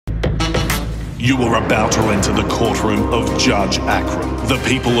You are about to enter the courtroom of Judge Akram. The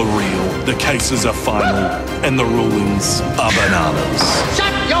people are real, the cases are final, and the rulings are bananas.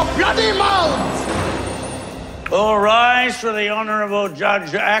 Shut your bloody mouth! All rise for the Honourable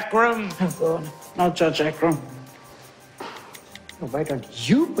Judge Akram. Oh, God. Not Judge Akram. Why don't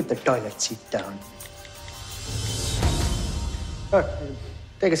you put the toilet seat down? Oh,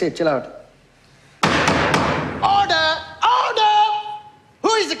 take a seat, chill out. Order! Order!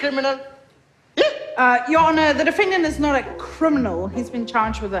 Who is the criminal? Your Honour, the defendant is not a criminal. He's been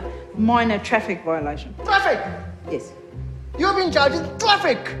charged with a minor traffic violation. Traffic! Yes. You've been charged with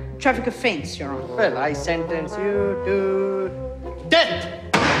traffic! Traffic offence, Your Honour. Well, I sentence you to death!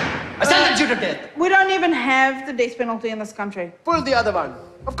 I sentence you to death! We don't even have the death penalty in this country. Pull the other one.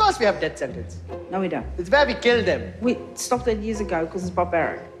 Of course we have death sentence. No, we don't. It's where we kill them. We stopped that years ago because it's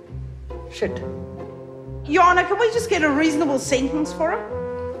barbaric. Shit. Your Honour, can we just get a reasonable sentence for him?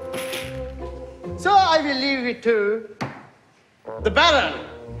 So I will leave it to the Baron.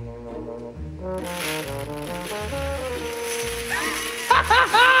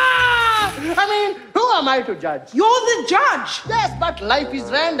 I mean, who am I to judge? You're the judge! Yes, but life is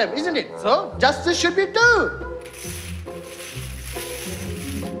random, isn't it? So justice should be too.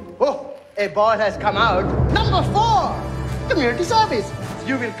 Oh, a ball has come out. Number 4, community service.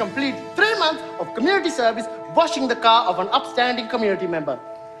 You will complete 3 months of community service washing the car of an upstanding community member.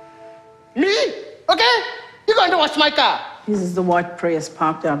 Me? Okay? You're going to wash my car. This is the white Prius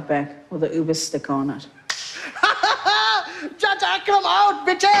parked out back with the Uber sticker on it. Judge Akram out,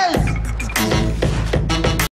 bitches!